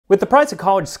With the price of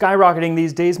college skyrocketing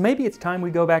these days, maybe it's time we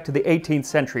go back to the 18th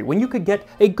century when you could get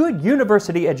a good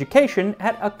university education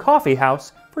at a coffee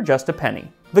house for just a penny.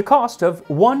 The cost of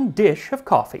one dish of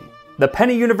coffee. The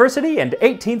Penny University and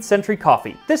 18th century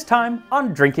coffee, this time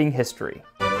on Drinking History.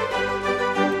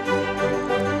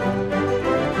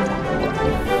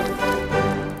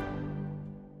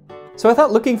 So I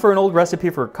thought looking for an old recipe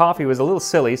for coffee was a little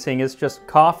silly, seeing it's just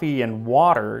coffee and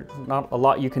water, not a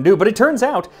lot you can do, but it turns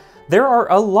out there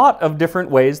are a lot of different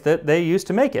ways that they used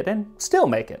to make it, and still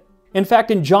make it. In fact,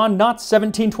 in John Knott's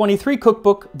 1723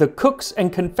 cookbook, The Cook's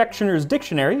and Confectioner's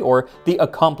Dictionary, or The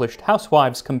Accomplished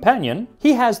Housewife's Companion,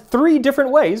 he has 3 different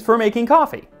ways for making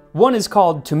coffee. One is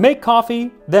called to make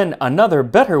coffee, then another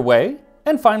better way,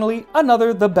 and finally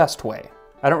another the best way.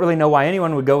 I don't really know why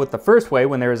anyone would go with the first way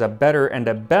when there is a better and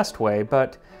a best way,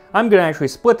 but I'm going to actually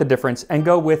split the difference and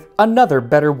go with another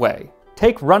better way.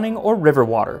 Take running or river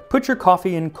water, put your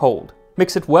coffee in cold.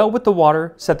 Mix it well with the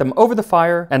water, set them over the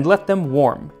fire, and let them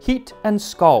warm. Heat and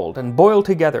scald and boil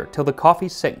together till the coffee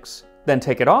sinks. Then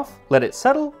take it off, let it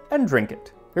settle, and drink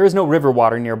it. There is no river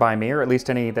water nearby me, or at least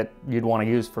any that you'd want to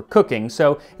use for cooking,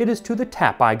 so it is to the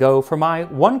tap I go for my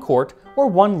 1 quart or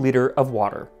 1 liter of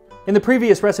water. In the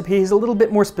previous recipe, he's a little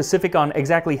bit more specific on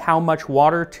exactly how much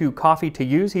water to coffee to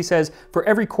use. He says for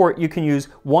every quart you can use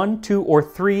 1, 2, or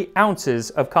 3 ounces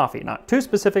of coffee. Not too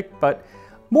specific, but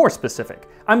more specific.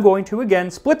 I'm going to again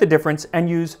split the difference and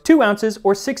use 2 ounces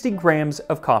or 60 grams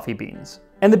of coffee beans.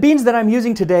 And the beans that I'm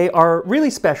using today are really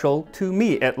special, to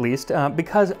me at least,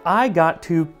 because I got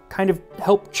to kind of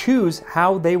help choose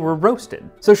how they were roasted.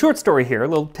 So short story here, a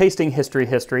little tasting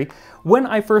history. When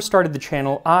I first started the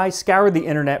channel, I scoured the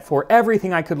internet for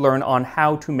everything I could learn on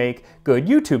how to make good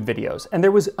YouTube videos. And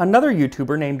there was another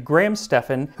YouTuber named Graham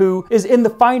Stephan who is in the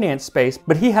finance space,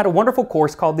 but he had a wonderful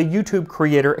course called the YouTube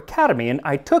Creator Academy, and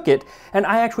I took it, and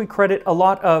I actually credit a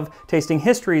lot of Tasting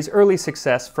History's early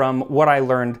success from what I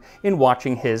learned in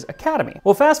watching his academy.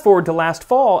 Well, fast forward to last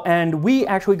fall, and we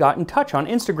actually got in touch on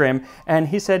Instagram, and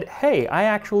he said, hey, I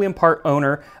actually am part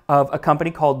owner of a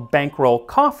company called Bankroll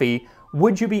Coffee.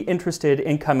 Would you be interested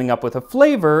in coming up with a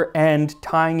flavor and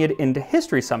tying it into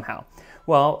history somehow?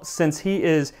 Well, since he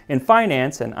is in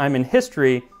finance and I'm in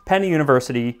history, Penny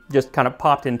University just kind of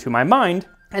popped into my mind.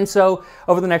 And so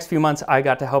over the next few months, I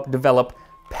got to help develop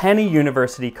Penny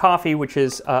University Coffee, which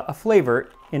is a flavor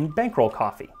in Bankroll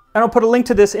Coffee. And I'll put a link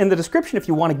to this in the description if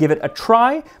you want to give it a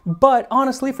try, but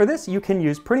honestly for this, you can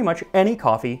use pretty much any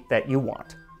coffee that you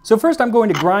want. So first I'm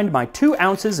going to grind my 2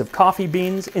 ounces of coffee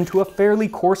beans into a fairly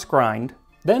coarse grind,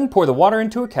 then pour the water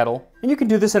into a kettle, and you can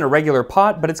do this in a regular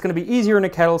pot, but it's going to be easier in a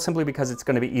kettle simply because it's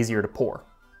going to be easier to pour.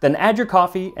 Then add your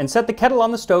coffee and set the kettle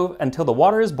on the stove until the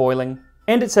water is boiling,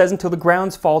 and it says until the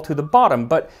grounds fall to the bottom,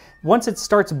 but once it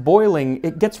starts boiling,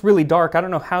 it gets really dark. I don't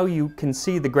know how you can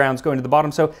see the grounds going to the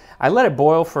bottom, so I let it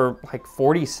boil for like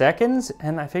 40 seconds,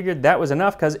 and I figured that was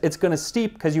enough because it's going to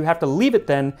steep because you have to leave it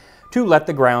then to let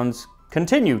the grounds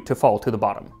continue to fall to the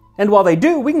bottom. And while they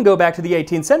do, we can go back to the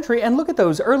 18th century and look at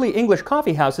those early English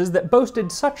coffee houses that boasted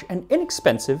such an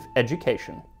inexpensive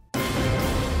education.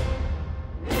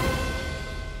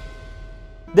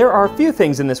 There are few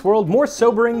things in this world more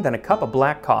sobering than a cup of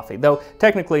black coffee, though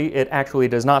technically it actually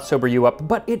does not sober you up,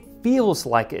 but it feels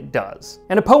like it does.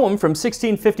 And a poem from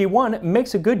 1651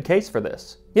 makes a good case for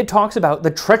this. It talks about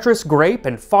the treacherous grape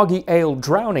and foggy ale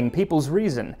drowning people's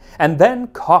reason, and then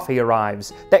coffee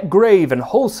arrives, that grave and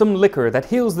wholesome liquor that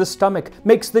heals the stomach,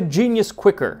 makes the genius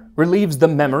quicker, relieves the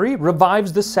memory,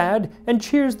 revives the sad, and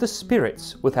cheers the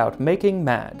spirits without making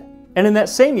mad. And in that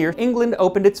same year, England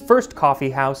opened its first coffee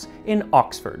house in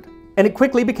Oxford. And it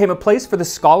quickly became a place for the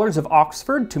scholars of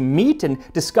Oxford to meet and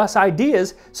discuss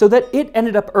ideas, so that it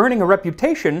ended up earning a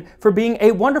reputation for being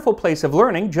a wonderful place of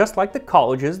learning, just like the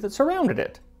colleges that surrounded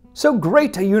it. So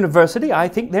great a university I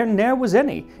think there ne'er was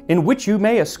any, in which you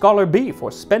may a scholar be for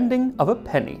spending of a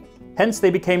penny. Hence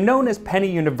they became known as penny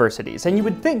universities, and you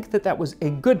would think that that was a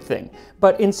good thing.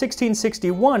 But in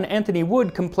 1661, Anthony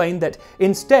Wood complained that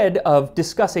instead of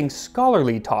discussing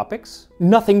scholarly topics,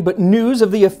 nothing but news of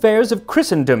the affairs of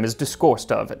Christendom is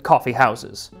discoursed of at coffee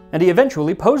houses. And he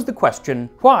eventually posed the question,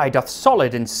 why doth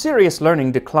solid and serious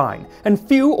learning decline, and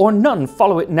few or none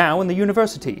follow it now in the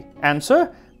university?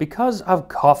 Answer, because of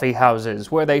coffee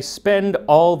houses, where they spend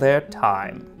all their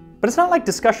time. But it's not like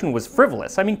discussion was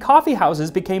frivolous. I mean, coffee houses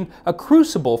became a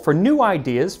crucible for new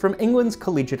ideas from England's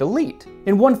collegiate elite.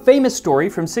 In one famous story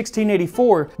from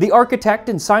 1684, the architect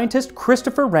and scientist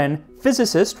Christopher Wren,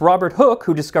 physicist Robert Hooke,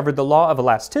 who discovered the law of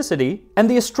elasticity, and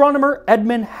the astronomer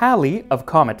Edmund Halley of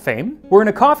comet fame, were in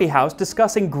a coffee house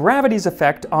discussing gravity's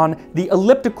effect on the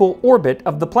elliptical orbit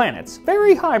of the planets.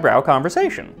 Very highbrow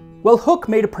conversation. Well, Hooke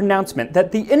made a pronouncement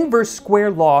that the inverse square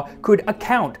law could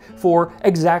account for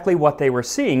exactly what they were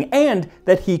seeing, and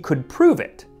that he could prove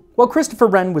it. Well, Christopher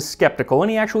Wren was skeptical,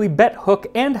 and he actually bet Hooke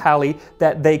and Halley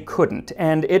that they couldn't,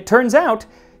 and it turns out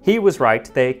he was right,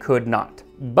 they could not.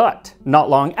 But not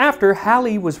long after,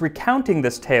 Halley was recounting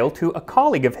this tale to a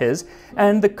colleague of his,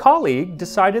 and the colleague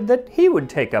decided that he would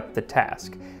take up the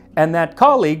task. And that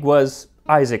colleague was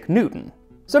Isaac Newton.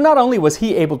 So not only was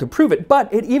he able to prove it,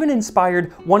 but it even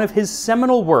inspired one of his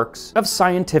seminal works of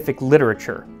scientific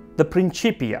literature, the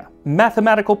Principia,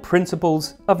 Mathematical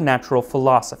Principles of Natural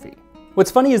Philosophy. What's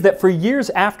funny is that for years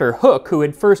after, Hooke, who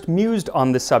had first mused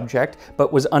on the subject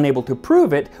but was unable to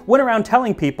prove it, went around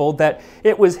telling people that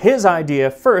it was his idea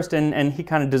first and he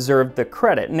kind of deserved the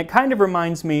credit. And it kind of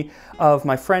reminds me of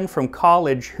my friend from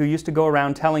college who used to go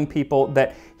around telling people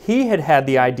that he had had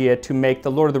the idea to make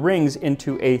The Lord of the Rings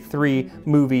into a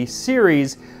 3-movie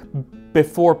series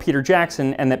before Peter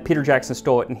Jackson, and that Peter Jackson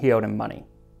stole it and he owed him money.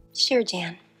 Sure,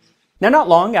 Jan. Now, not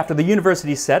long after the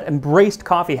university set embraced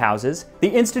coffee houses, the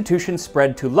institution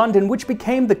spread to London, which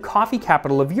became the coffee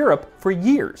capital of Europe for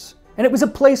years. And it was a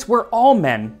place where all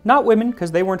men, not women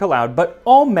because they weren't allowed, but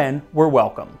all men were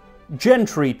welcome.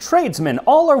 Gentry, tradesmen,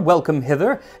 all are welcome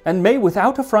hither, and may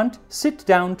without affront sit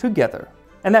down together.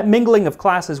 And that mingling of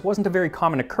classes wasn't a very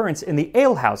common occurrence in the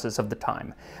alehouses of the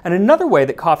time. And another way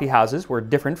that coffee houses were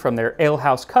different from their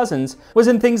alehouse cousins was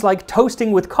in things like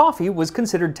toasting with coffee was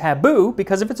considered taboo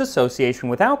because of its association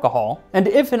with alcohol, and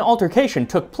if an altercation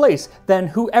took place, then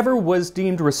whoever was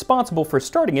deemed responsible for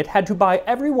starting it had to buy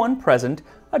everyone present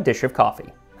a dish of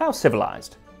coffee. How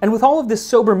civilized. And with all of this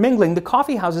sober mingling, the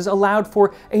coffee houses allowed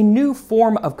for a new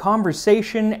form of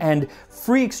conversation and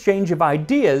free exchange of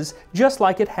ideas, just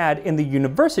like it had in the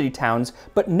university towns,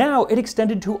 but now it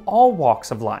extended to all walks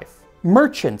of life.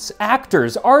 Merchants,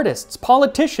 actors, artists,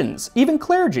 politicians, even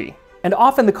clergy. And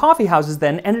often the coffee houses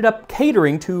then ended up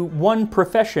catering to one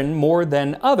profession more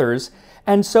than others,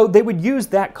 and so they would use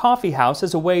that coffee house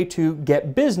as a way to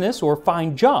get business or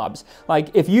find jobs. Like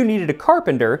if you needed a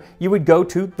carpenter, you would go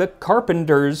to the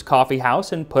carpenter's coffee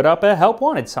house and put up a help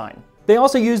wanted sign. They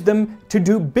also used them to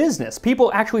do business.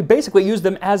 People actually basically used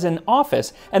them as an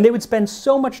office, and they would spend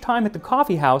so much time at the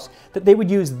coffee house that they would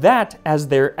use that as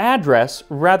their address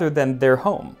rather than their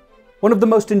home. One of the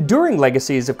most enduring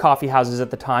legacies of coffee houses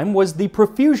at the time was the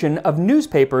profusion of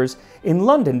newspapers in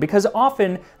London, because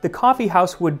often the coffee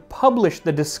house would publish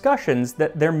the discussions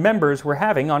that their members were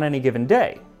having on any given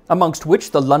day. Amongst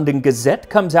which the London Gazette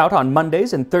comes out on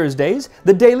Mondays and Thursdays,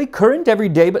 the Daily Current every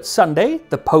day but Sunday,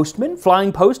 the Postman,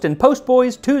 Flying Post, and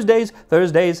Postboys Tuesdays,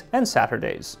 Thursdays, and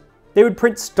Saturdays. They would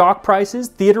print stock prices,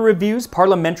 theater reviews,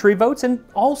 parliamentary votes, and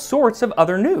all sorts of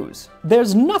other news.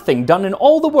 There's nothing done in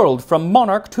all the world from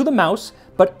monarch to the mouse,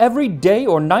 but every day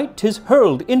or night 'tis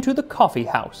hurled into the coffee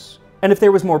house. And if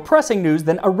there was more pressing news,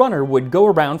 then a runner would go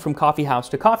around from coffee house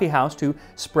to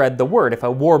spread the word if a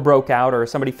war broke out or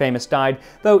somebody famous died,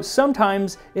 though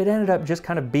sometimes it ended up just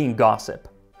kind of being gossip.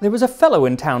 There was a fellow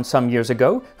in town some years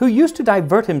ago who used to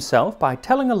divert himself by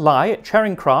telling a lie at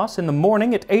Charing Cross in the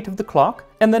morning at 8 of the clock,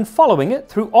 and then following it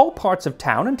through all parts of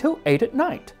town until 8 at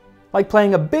night. Like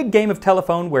playing a big game of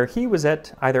telephone where he was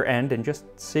at either end and just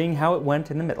seeing how it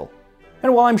went in the middle.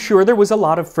 And while I'm sure there was a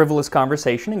lot of frivolous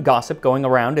conversation and gossip going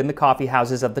around in the coffee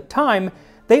houses of the time,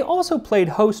 they also played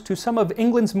host to some of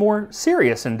England's more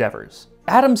serious endeavors.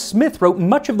 Adam Smith wrote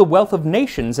much of The Wealth of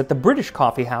Nations at the British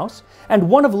Coffee House, and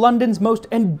one of London's most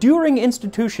enduring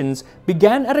institutions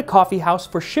began at a coffee house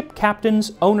for ship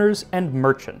captains, owners, and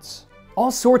merchants.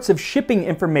 All sorts of shipping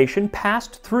information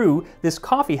passed through this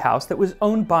coffee house that was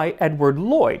owned by Edward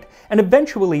Lloyd, and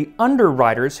eventually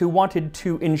underwriters who wanted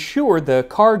to insure the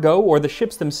cargo or the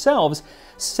ships themselves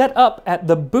set up at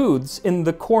the booths in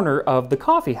the corner of the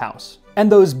coffee house.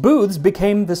 And those booths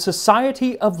became the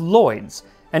Society of Lloyds,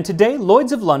 and today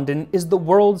Lloyd's of London is the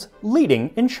world's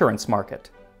leading insurance market.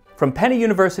 From penny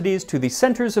universities to the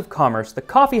centers of commerce, the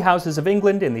coffee houses of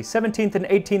England in the 17th and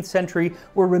 18th century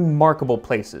were remarkable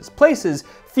places. Places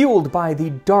fueled by the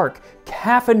dark,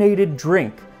 caffeinated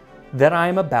drink that I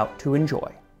am about to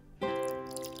enjoy.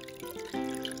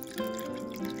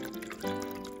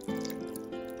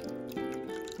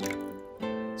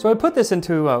 So I put this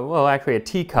into, actually a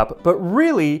teacup, but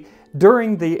really,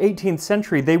 during the 18th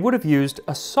century, they would have used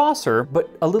a saucer, but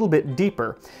a little bit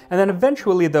deeper. And then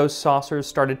eventually those saucers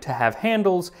started to have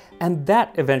handles, and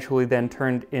that eventually then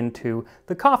turned into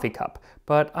the coffee cup.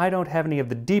 But I don't have any of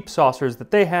the deep saucers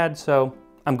that they had, so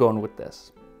I'm going with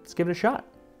this. Let's give it a shot.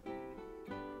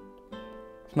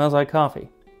 Smells like coffee.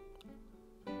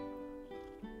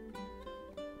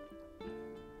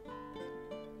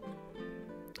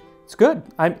 It's good.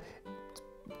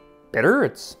 bitter,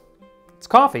 it's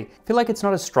coffee. I feel like it's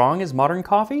not as strong as modern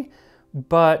coffee,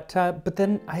 but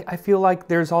then I feel like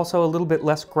there's also a little bit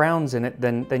less grounds in it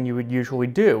than you would usually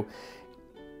do.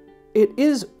 It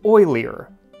is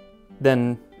oilier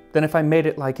than if I made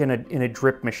it like in a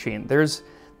drip machine. There is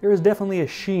definitely a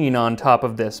sheen on top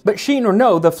of this. But sheen or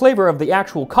no, the flavor of the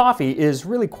actual coffee is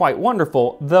really quite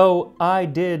wonderful, though I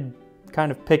did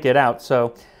kind of pick it out,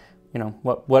 so you know,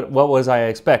 what was I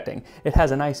expecting? It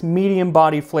has a nice medium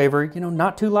body flavor, you know,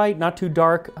 not too light, not too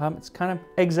dark. It's kind of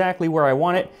exactly where I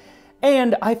want it.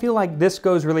 And I feel like this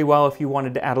goes really well if you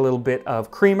wanted to add a little bit of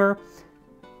creamer.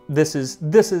 This is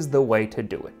the way to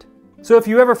do it. So if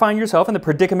you ever find yourself in the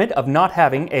predicament of not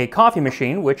having a coffee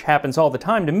machine, which happens all the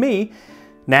time to me,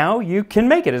 now you can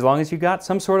make it as long as you got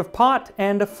some sort of pot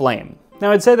and a flame.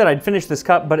 Now I'd say that I'd finish this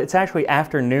cup, but it's actually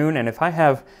afternoon, and if I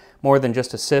have more than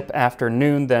just a sip after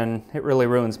noon, then it really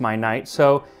ruins my night.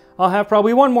 So I'll have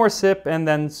probably one more sip and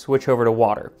then switch over to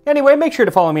water. Anyway, make sure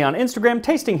to follow me on Instagram,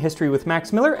 Tasting History with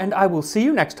Max Miller, and I will see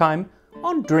you next time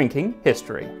on Drinking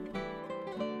History.